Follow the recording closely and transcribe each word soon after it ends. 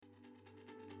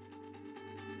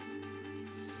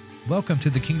Welcome to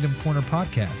the Kingdom Corner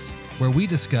podcast, where we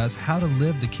discuss how to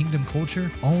live the kingdom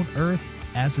culture on earth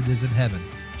as it is in heaven,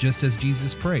 just as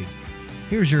Jesus prayed.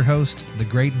 Here's your host, the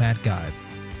great Matt Guide.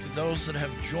 To those that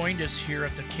have joined us here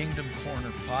at the Kingdom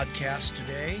Corner podcast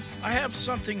today, I have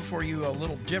something for you a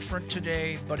little different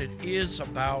today, but it is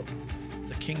about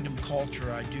the kingdom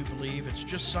culture. I do believe it's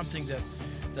just something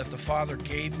that the Father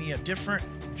gave me, a different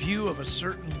view of a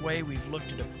certain way. We've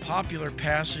looked at a popular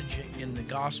passage in the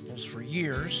Gospels for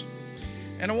years.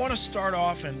 And I want to start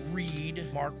off and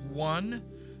read Mark 1,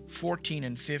 14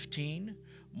 and 15.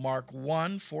 Mark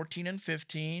 1, 14 and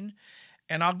 15.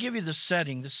 And I'll give you the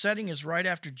setting. The setting is right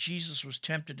after Jesus was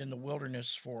tempted in the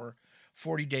wilderness for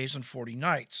 40 days and 40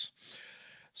 nights.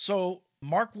 So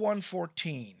Mark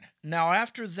 1:14. Now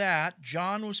after that,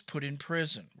 John was put in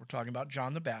prison. We're talking about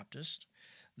John the Baptist.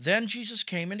 Then Jesus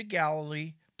came into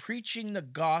Galilee, preaching the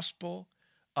gospel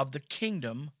of the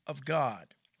kingdom of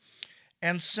God,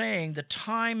 and saying, the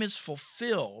time is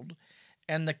fulfilled,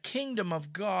 and the kingdom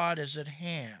of God is at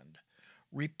hand.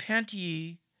 Repent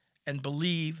ye and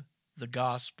believe the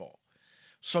gospel.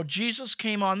 So Jesus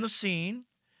came on the scene.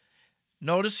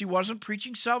 Notice he wasn't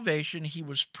preaching salvation. He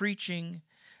was preaching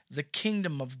the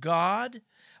kingdom of God.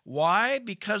 Why?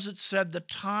 Because it said the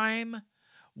time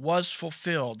was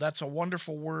fulfilled. That's a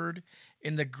wonderful word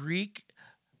in the Greek,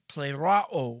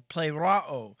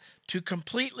 plerao, to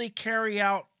completely carry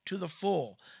out to the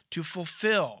full, to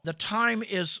fulfill. The time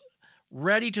is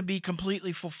ready to be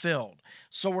completely fulfilled.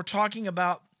 So we're talking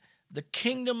about the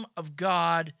kingdom of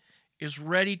God is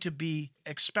ready to be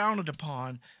expounded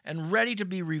upon and ready to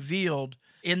be revealed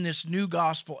in this new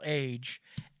gospel age.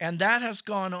 And that has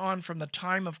gone on from the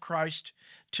time of Christ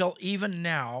till even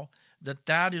now,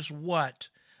 that is what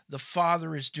the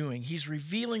Father is doing. He's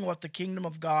revealing what the kingdom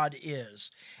of God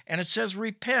is. And it says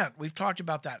repent. We've talked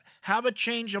about that. Have a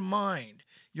change of mind.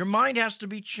 Your mind has to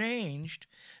be changed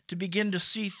to begin to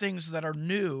see things that are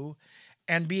new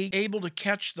and be able to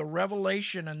catch the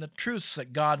revelation and the truths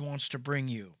that God wants to bring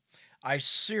you. I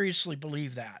seriously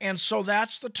believe that. And so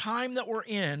that's the time that we're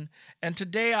in. And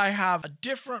today I have a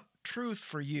different truth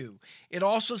for you. It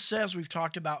also says, we've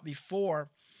talked about before,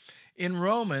 in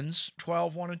Romans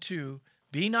 12, 1 and 2,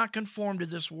 be not conformed to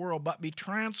this world, but be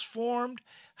transformed.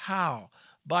 How?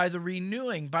 By the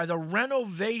renewing, by the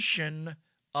renovation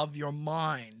of your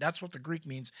mind. That's what the Greek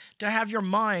means. To have your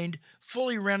mind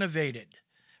fully renovated,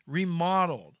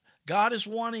 remodeled. God is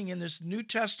wanting in this New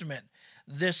Testament,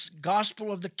 this gospel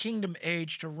of the kingdom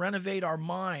age, to renovate our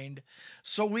mind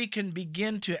so we can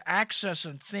begin to access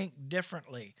and think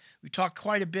differently. We talked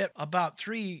quite a bit about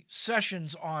 3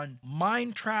 sessions on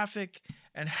mind traffic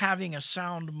and having a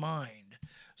sound mind.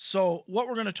 So what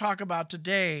we're going to talk about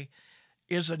today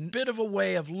is a bit of a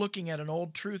way of looking at an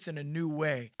old truth in a new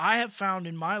way. I have found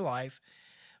in my life,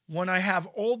 when I have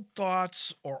old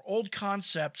thoughts or old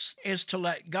concepts, is to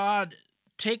let God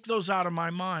take those out of my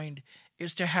mind,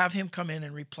 is to have him come in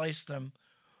and replace them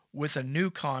with a new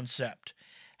concept.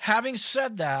 Having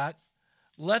said that,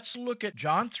 let's look at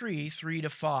John 3, 3 to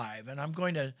 5, and I'm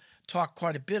going to talk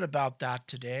quite a bit about that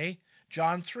today.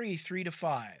 John 3, 3 to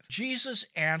 5. Jesus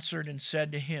answered and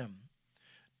said to him,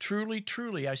 truly,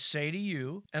 truly, I say to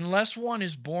you, unless one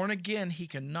is born again, he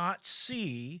cannot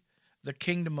see the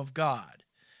kingdom of God.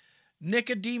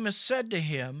 Nicodemus said to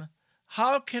him,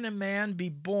 how can a man be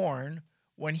born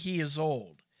when he is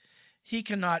old? He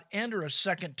cannot enter a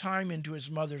second time into his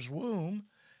mother's womb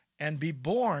and be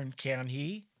born, can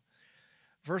he?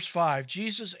 Verse 5,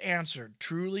 Jesus answered,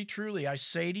 truly, truly, I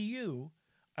say to you,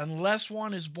 unless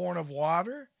one is born of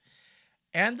water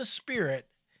and the Spirit,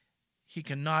 he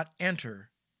cannot enter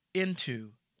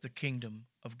into the kingdom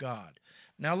of God.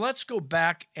 Now let's go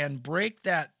back and break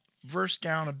that verse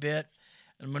down a bit.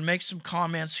 I'm going to make some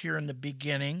comments here in the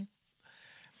beginning.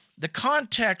 The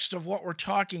context of what we're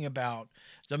talking about,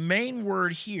 the main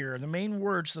word here, the main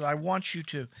words that I want you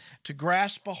to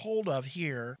grasp a hold of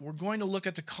here, we're going to look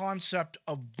at the concept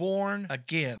of born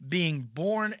again, being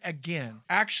born again.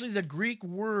 Actually, the Greek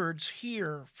words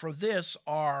here for this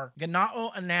are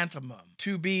genao anathemum,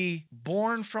 to be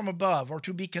born from above, or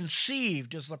to be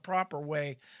conceived is the proper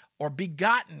way, or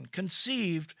begotten,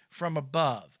 conceived from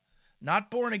above.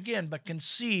 Not born again, but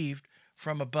conceived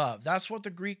from above. That's what the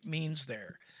Greek means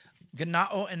there.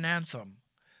 Genao anathemum,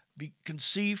 be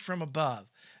conceived from above.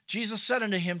 Jesus said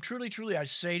unto him, truly, truly, I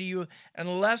say to you,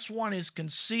 unless one is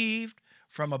conceived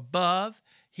from above,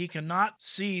 he cannot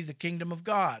see the kingdom of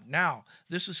God. Now,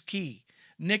 this is key.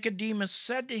 Nicodemus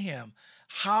said to him,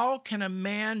 how can a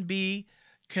man be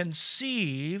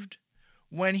conceived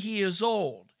when he is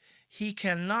old? He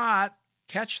cannot,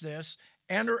 catch this,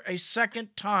 enter a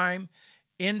second time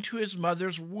into his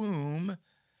mother's womb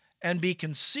and be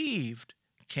conceived,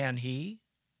 can he?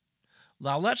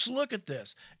 Now let's look at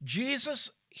this.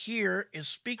 Jesus here is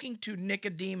speaking to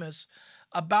Nicodemus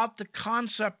about the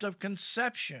concept of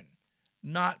conception,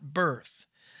 not birth.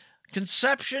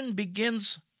 Conception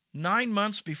begins 9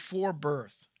 months before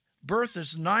birth. Birth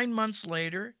is 9 months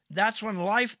later. That's when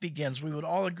life begins. We would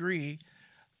all agree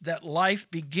that life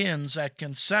begins at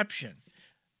conception.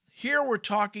 Here we're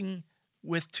talking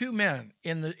with two men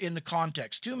in the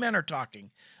context. Two men are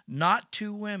talking, not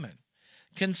two women.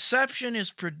 Conception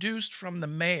is produced from the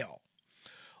male.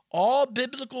 All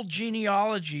biblical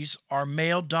genealogies are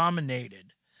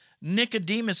male-dominated.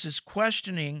 Nicodemus is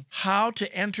questioning how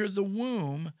to enter the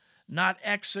womb, not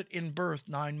exit in birth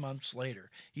 9 months later.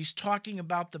 He's talking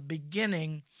about the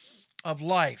beginning of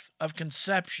life, of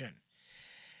conception.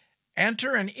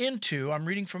 Enter and into, I'm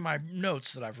reading from my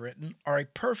notes that I've written, are a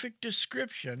perfect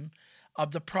description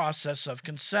of the process of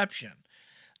conception.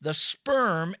 The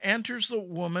sperm enters the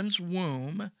woman's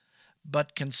womb,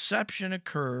 but conception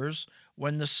occurs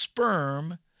when the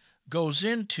sperm goes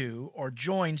into or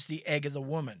joins the egg of the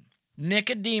woman.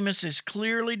 Nicodemus is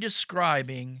clearly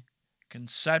describing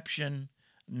conception,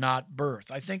 not birth.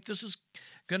 I think this is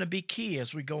going to be key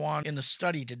as we go on in the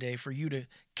study today for you to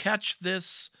catch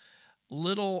this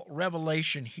little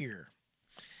revelation here.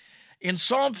 In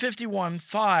Psalm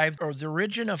 51:5, or the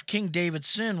origin of King David's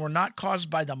sin were not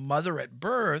caused by the mother at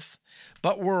birth,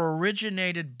 but were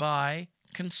originated by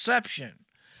conception.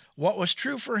 What was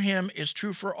true for him is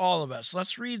true for all of us.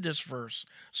 Let's read this verse,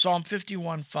 Psalm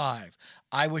 51:5.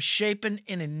 I was shapen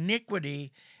in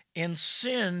iniquity, in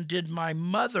sin did my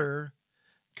mother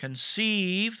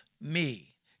conceive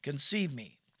me.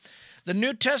 The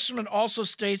New Testament also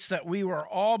states that we were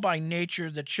all by nature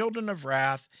the children of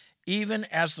wrath, even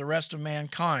as the rest of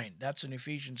mankind. That's in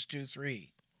Ephesians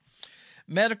 2:3.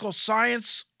 Medical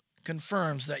science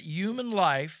confirms that human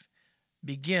life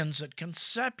begins at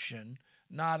conception,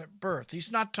 not at birth.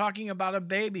 He's not talking about a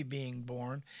baby being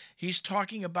born. He's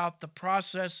talking about the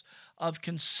process of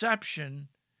conception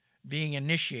being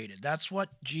initiated. That's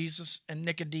what Jesus and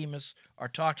Nicodemus are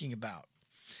talking about.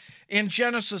 In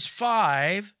Genesis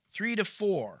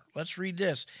 5:3-4, let's read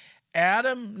this.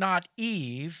 Adam, not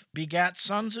Eve, begat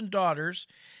sons and daughters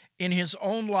in his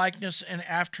own likeness and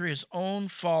after his own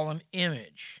fallen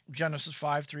image. Genesis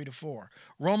 5:3-4.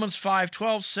 Romans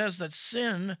 5:12 says that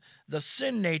the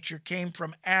sin nature came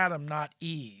from Adam, not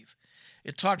Eve.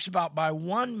 It talks about by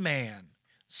one man,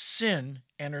 sin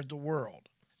entered the world.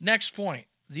 Next point.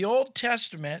 The Old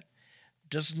Testament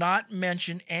does not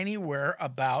mention anywhere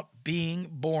about being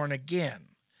born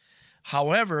again.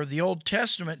 However, the Old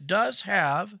Testament does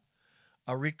have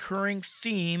a recurring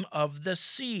theme of the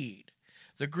seed.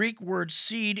 The Greek word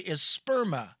seed is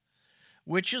sperma,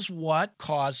 which is what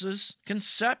causes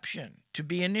conception to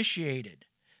be initiated.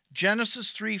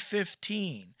 Genesis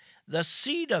 3:15, the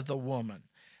seed of the woman,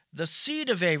 the seed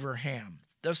of Abraham,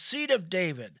 the seed of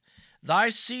David, thy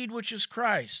seed which is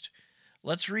Christ.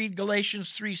 Let's read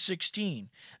Galatians 3:16.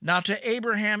 Now to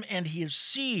Abraham and his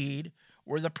seed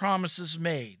were the promises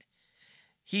made.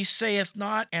 He saith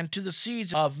not, and to the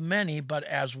seeds of many, but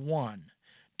as one,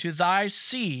 to thy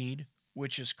seed,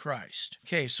 which is Christ.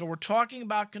 Okay, so we're talking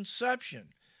about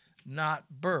conception,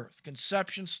 not birth.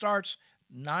 Conception starts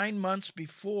 9 months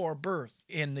before birth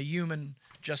in the human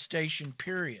gestation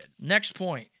period. Next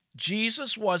point,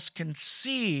 Jesus was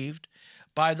conceived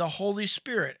by the Holy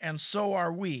Spirit, and so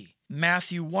are we.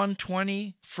 Matthew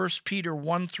 1:20, 1 Peter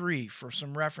 1:3 for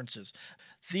some references.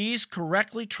 These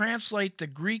correctly translate the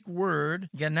Greek word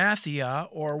genathia,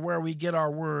 or where we get our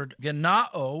word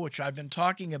genao, which I've been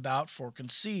talking about for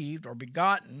conceived or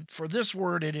begotten. For this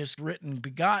word, it is written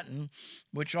begotten,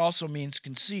 which also means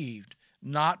conceived,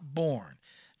 not born.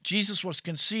 Jesus was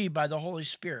conceived by the Holy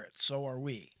Spirit, so are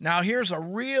we. Now, here's a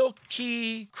real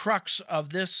key crux of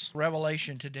this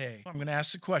revelation today. I'm going to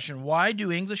ask the question, why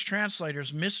do English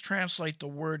translators mistranslate the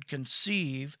word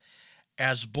conceive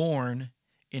as born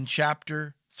in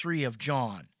chapter 3 of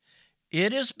John?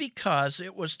 It is because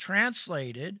it was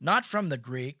translated not from the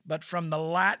Greek, but from the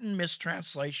Latin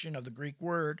mistranslation of the Greek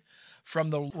word from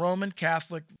the Roman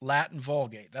Catholic Latin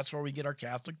Vulgate. That's where we get our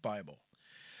Catholic Bible.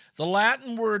 The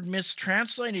Latin word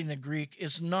mistranslating the Greek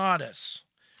is natus,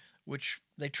 which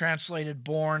they translated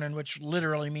born and which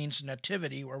literally means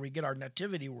nativity, where we get our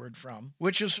nativity word from,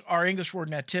 which is our English word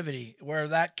nativity, where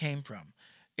that came from.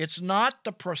 It's not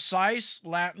the precise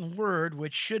Latin word,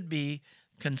 which should be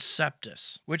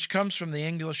conceptus, which comes from the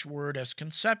English word as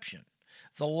conception.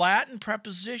 The Latin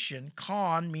preposition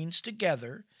con means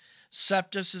together.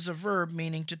 Septus is a verb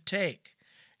meaning to take.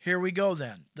 Here we go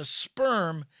then. The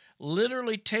sperm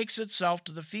literally takes itself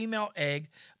to the female egg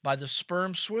by the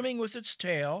sperm swimming with its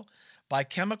tail, by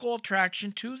chemical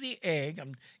attraction to the egg.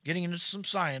 I'm getting into some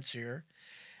science here,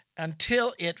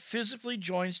 until it physically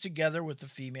joins together with the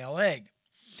female egg.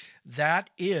 That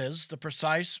is the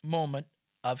precise moment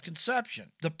of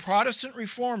conception. The Protestant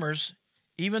reformers,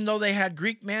 even though they had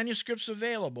Greek manuscripts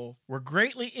available, were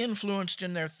greatly influenced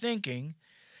in their thinking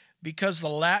because the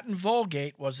Latin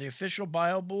Vulgate was the official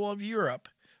Bible of Europe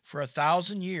for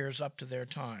 1,000 years up to their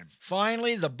time.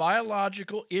 Finally, the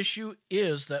biological issue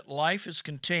is that life is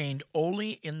contained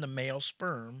only in the male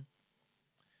sperm,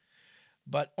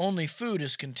 but only food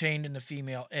is contained in the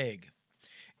female egg.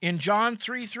 In John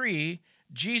 3:3,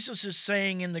 Jesus is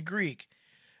saying in the Greek,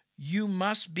 you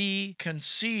must be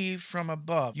conceived from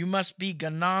above. You must be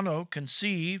ganano,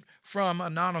 conceived from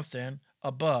ananothen,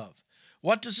 above.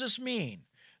 What does this mean?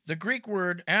 The Greek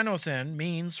word anothen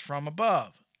means from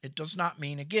above. It does not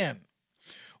mean again.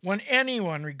 When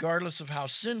anyone, regardless of how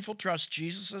sinful, trusts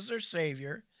Jesus as their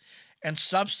Savior and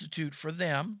substitute for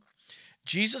them,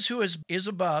 Jesus, who is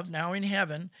above, now in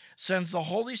heaven, sends the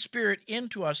Holy Spirit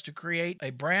into us to create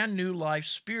a brand new life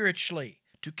spiritually,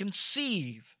 to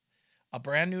conceive a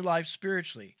brand new life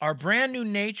spiritually. Our brand new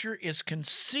nature is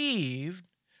conceived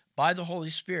by the Holy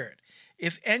Spirit.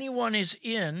 If anyone is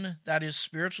in, that is,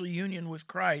 spiritual union with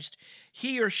Christ,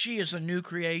 he or she is a new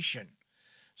creation.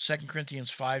 2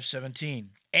 Corinthians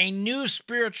 5:17. A new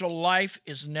spiritual life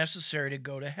is necessary to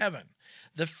go to heaven.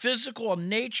 The physical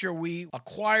nature we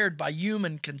acquired by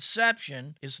human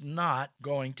conception is not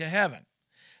going to heaven.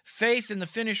 Faith in the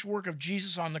finished work of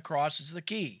Jesus on the cross is the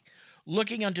key.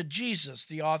 Looking unto Jesus,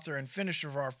 the author and finisher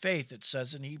of our faith, it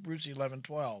says in Hebrews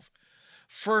 11:12.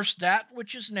 First that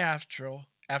which is natural,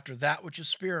 after that which is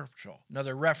spiritual.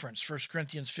 Another reference, 1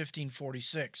 Corinthians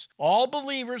 15:46. All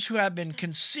believers who have been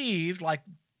conceived, like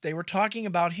they were talking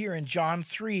about here in John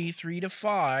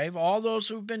 3:3-5, all those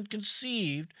who have been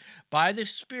conceived by the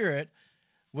Spirit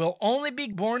will only be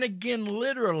born again,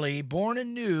 literally, born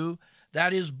anew,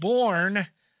 that is, born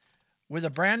with a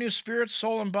brand new spirit,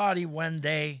 soul, and body when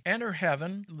they enter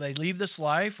heaven. They leave this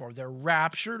life, or they're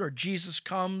raptured, or Jesus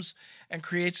comes and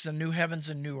creates the new heavens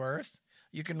and new earth.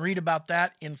 You can read about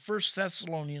that in 1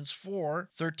 Thessalonians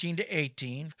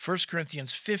 4:13-18, 1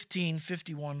 Corinthians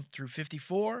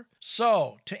 15:51-54.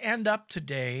 So, to end up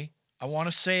today, I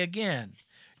want to say again,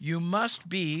 you must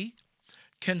be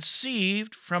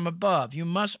conceived from above. You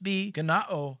must be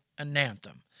ganao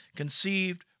ananthem,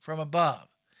 conceived from above,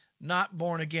 not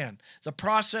born again. The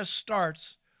process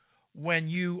starts when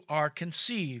you are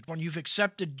conceived. When you've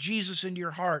accepted Jesus into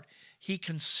your heart, he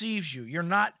conceives you. You're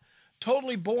not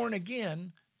totally born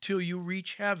again till you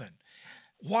reach heaven.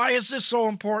 Why is this so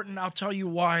important? I'll tell you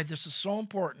why this is so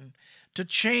important. To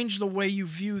change the way you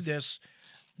view this,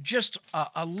 just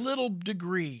a little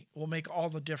degree will make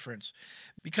all the difference.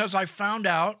 Because I found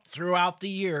out throughout the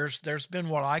years, there's been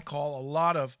what I call a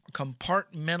lot of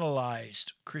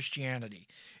compartmentalized Christianity.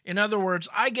 In other words,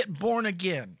 I get born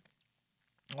again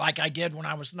like I did when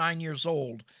I was 9 years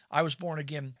old. I was born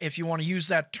again, if you want to use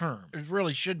that term. It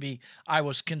really should be, I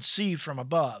was conceived from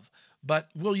above. But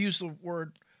we'll use the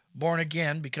word born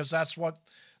again because that's what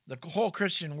the whole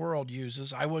Christian world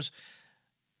uses. I was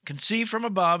conceived from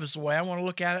above is the way I want to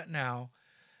look at it now,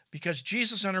 because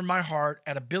Jesus entered my heart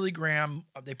at a Billy Graham.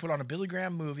 They put on a Billy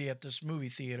Graham movie at this movie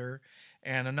theater,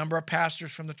 and a number of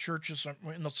pastors from the churches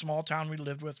in the small town we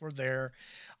lived with were there.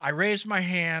 I raised my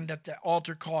hand at the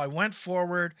altar call. I went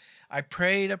forward. I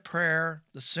prayed a prayer,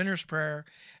 the sinner's prayer,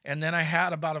 and then I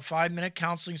had about a 5-minute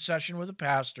counseling session with a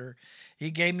pastor. He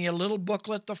gave me a little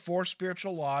booklet, The 4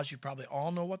 Spiritual Laws. You probably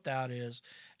all know what that is.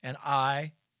 And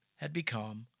I had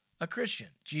become a Christian.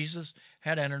 Jesus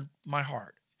had entered my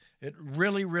heart. It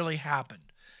really, really happened.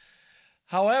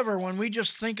 However, when we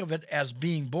just think of it as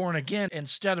being born again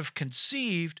instead of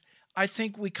conceived, I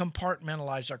think we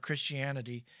compartmentalize our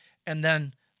Christianity, and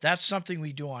then that's something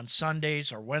we do on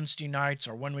Sundays or Wednesday nights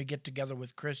or when we get together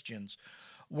with Christians,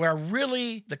 where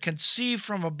really the conceived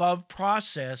from above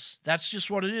process, that's just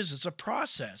what it is. It's a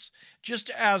process. Just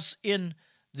as in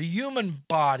the human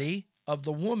body of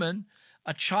the woman,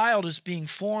 a child is being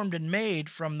formed and made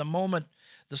from the moment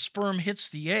the sperm hits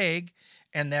the egg,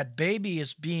 and that baby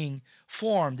is being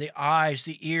formed, the eyes,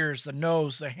 the ears, the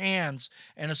nose, the hands,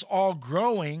 and it's all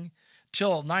growing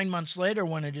till 9 months later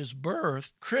when it is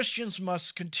birthed. Christians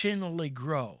must continually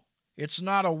grow. It's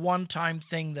not a one-time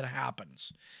thing that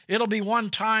happens. It'll be one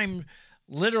time,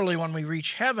 literally, when we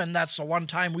reach heaven. That's the one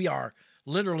time we are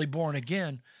literally born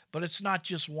again, but it's not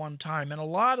just one time. And a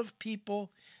lot of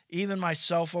people, even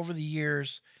myself over the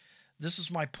years, this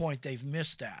is my point, they've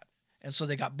missed that. And so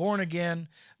they got born again.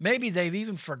 Maybe they've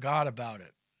even forgot about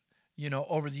it.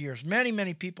 over the years. Many,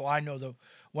 many people I know that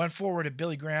went forward at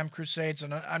Billy Graham crusades,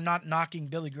 and I'm not knocking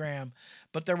Billy Graham,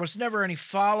 but there was never any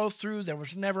follow-through. There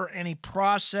was never any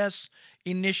process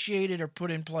initiated or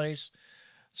put in place.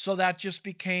 So that just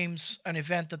became an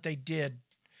event that they did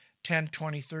 10,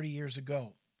 20, 30 years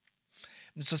ago.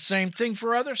 It's the same thing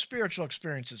for other spiritual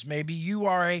experiences. Maybe you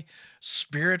are a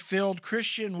spirit-filled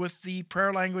Christian with the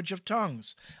prayer language of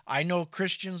tongues. I know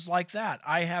Christians like that.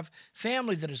 I have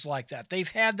family that is like that. They've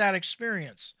had that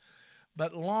experience.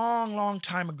 But long, long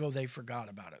time ago, they forgot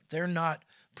about it. They're not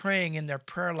praying in their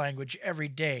prayer language every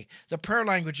day. The prayer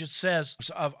language, it says,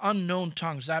 of unknown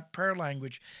tongues, that prayer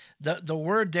language, the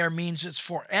word there means it's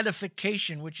for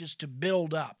edification, which is to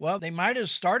build up. Well, they might have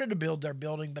started to build their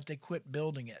building, but they quit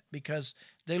building it because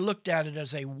they looked at it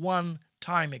as a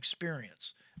one-time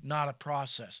experience, not a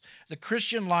process. The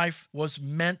Christian life was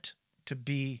meant to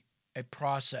be a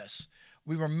process.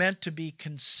 We were meant to be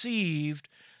conceived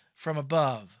from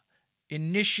above,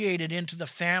 initiated into the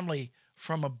family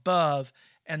from above,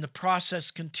 and the process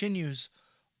continues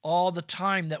all the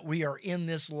time that we are in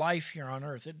this life here on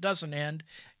earth. It doesn't end.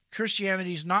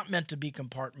 Christianity is not meant to be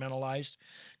compartmentalized.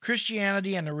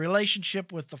 Christianity and a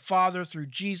relationship with the Father through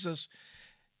Jesus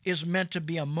is meant to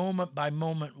be a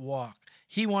moment-by-moment walk.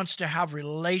 He wants to have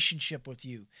relationship with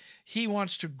you. He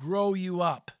wants to grow you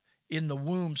up in the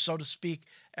womb, so to speak,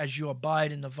 as you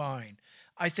abide in the vine.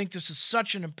 I think this is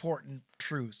such an important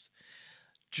truth.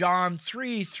 John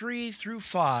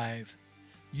 3:3-5,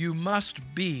 you must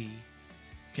be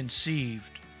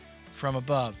conceived from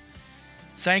above.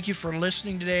 Thank you for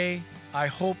listening today. I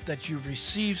hope that you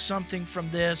received something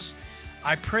from this.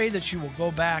 I pray that you will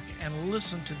go back and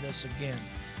listen to this again.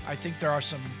 I think there are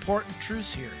some important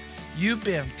truths here. You've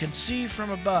been conceived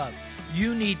from above.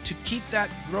 You need to keep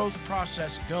that growth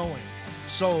process going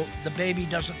so the baby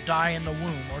doesn't die in the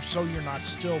womb or so you're not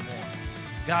stillborn.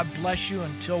 God bless you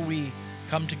until we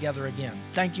come together again.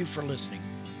 Thank you for listening.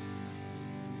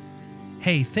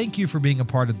 Hey, thank you for being a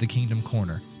part of the Kingdom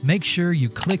Corner. Make sure you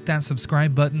click that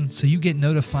subscribe button so you get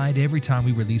notified every time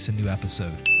we release a new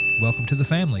episode. Welcome to the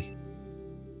family.